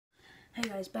Hey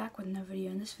guys, back with another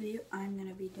video. In this video, I'm going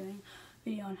to be doing a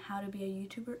video on how to be a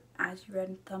YouTuber, as you read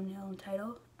in the thumbnail and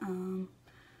title.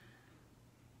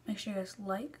 Make sure you guys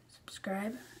like,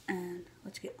 subscribe, and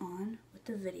let's get on with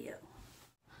the video.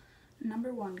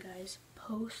 Number 1, guys,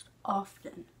 post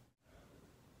often.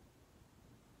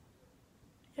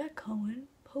 Yeah, Cohen,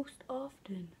 post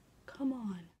often. Come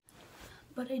on.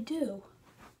 But I do.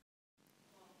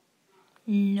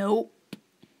 Nope.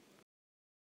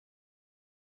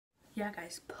 Yeah,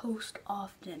 guys, post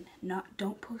often.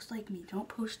 Don't post like me. Don't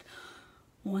post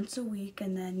once a week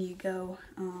and then you go,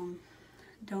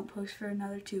 don't post for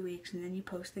another 2 weeks and then you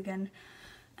post again.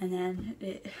 And then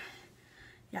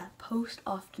yeah, post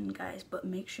often, guys, but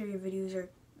make sure your videos are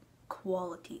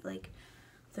quality. Like,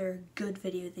 they're a good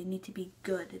video. They need to be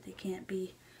good. They can't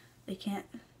be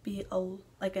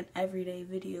like an everyday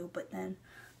video, but then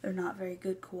they're not very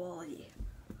good quality,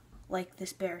 like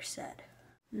this bear said.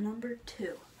 Number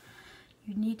 2.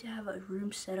 You need to have a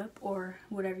room set up, or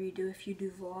whatever you do. If you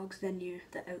do vlogs, then the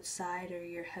outside or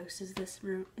your house is this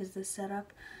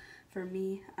setup. For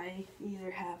me, I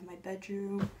either have my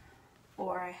bedroom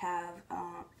or I'm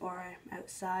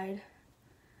outside.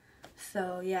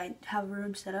 So yeah, I have a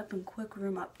room set up. And quick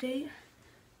room update.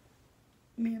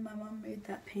 Me and my mom made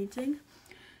that painting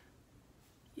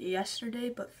yesterday,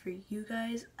 but for you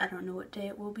guys, I don't know what day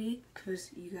it will be,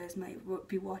 because you guys might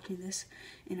be watching this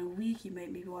in a week, you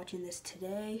might be watching this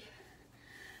today.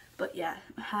 But yeah,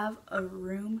 have a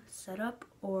room set up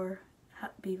or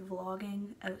be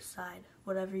vlogging outside,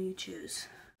 whatever you choose.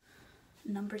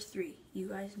 Number 3, you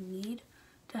guys need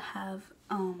to have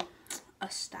a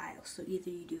style. So either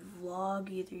you do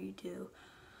vlog, either you do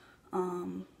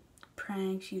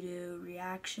pranks, you do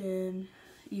reaction,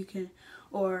 you can,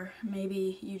 or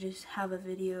maybe you just have a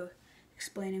video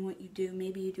explaining what you do.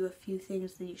 Maybe you do a few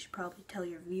things, then you should probably tell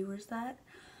your viewers that.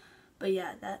 But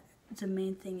yeah, that's the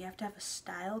main thing. You have to have a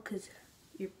style, because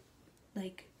you're,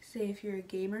 like, say if you're a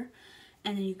gamer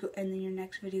and then your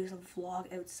next video is a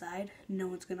vlog outside, no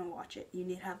one's gonna watch it. You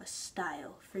need to have a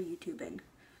style for YouTubing.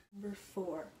 Number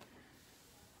 4,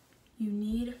 you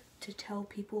need to tell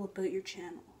people about your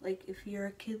channel. Like, if you're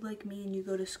a kid like me and you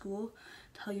go to school,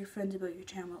 tell your friends about your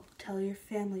channel. Tell your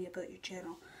family about your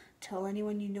channel. Tell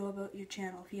anyone you know about your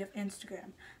channel. If you have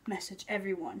Instagram, message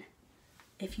everyone.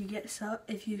 If you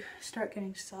start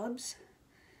getting subs,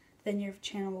 then your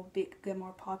channel will get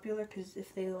more popular, because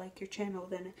if they like your channel,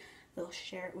 then they'll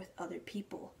share it with other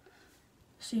people.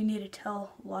 So you need to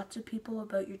tell lots of people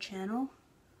about your channel.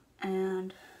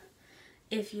 And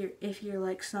if you're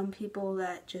like some people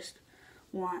that just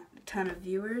want a ton of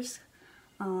viewers,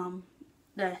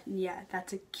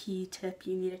 that's a key tip.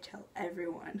 You need to tell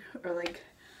everyone, or like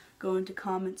go into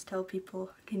comments, tell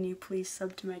people, can you please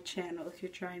sub to my channel if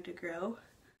you're trying to grow.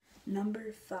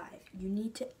 Number 5, you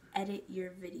need to edit your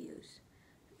videos,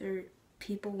 or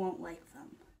people won't like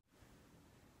them.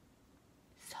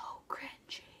 So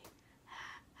cringy.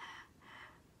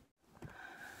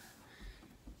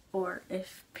 Or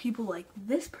if people like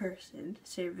this person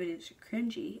say your videos are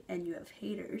cringy and you have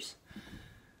haters,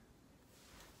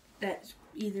 that's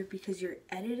either because you're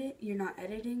not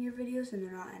editing your videos and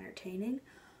they're not entertaining,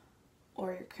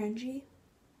 or you're cringy.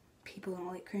 People don't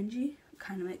like cringy.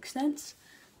 Kind of makes sense.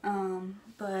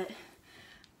 But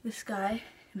this guy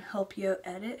can help you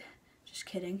edit. Just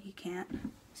kidding, he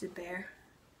can't. He's a bear.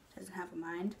 Doesn't have a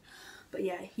mind. But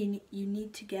yeah, you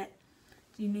need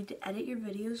to edit your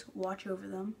videos, watch over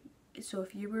them. So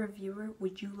if you were a viewer,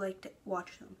 would you like to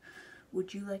watch them?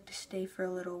 Would you like to stay for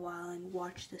a little while and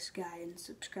watch this guy and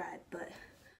subscribe? But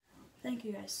thank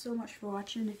you guys so much for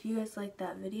watching. If you guys liked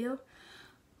that video,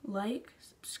 like,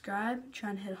 subscribe.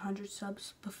 Trying to hit 100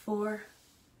 subs before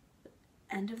the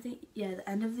end of the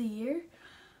year.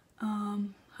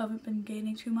 Haven't been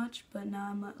gaining too much, but now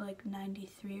I'm at like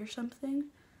 93 or something.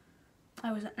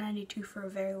 I was at 92 for a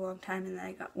very long time, and then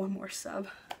I got one more sub.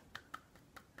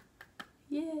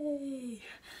 Yay!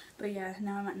 But yeah,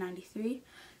 now I'm at 93.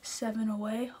 7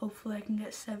 away. Hopefully I can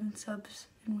get 7 subs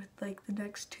in with like the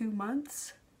next 2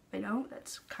 months. If I don't,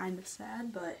 that's kind of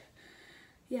sad, but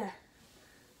yeah.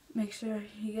 Make sure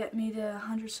you get me to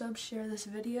 100 subs, share this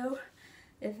video.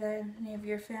 If any of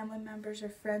your family members or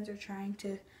friends are trying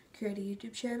to create a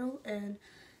YouTube channel, and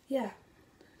yeah.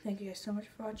 Thank you guys so much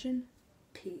for watching.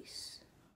 Peace.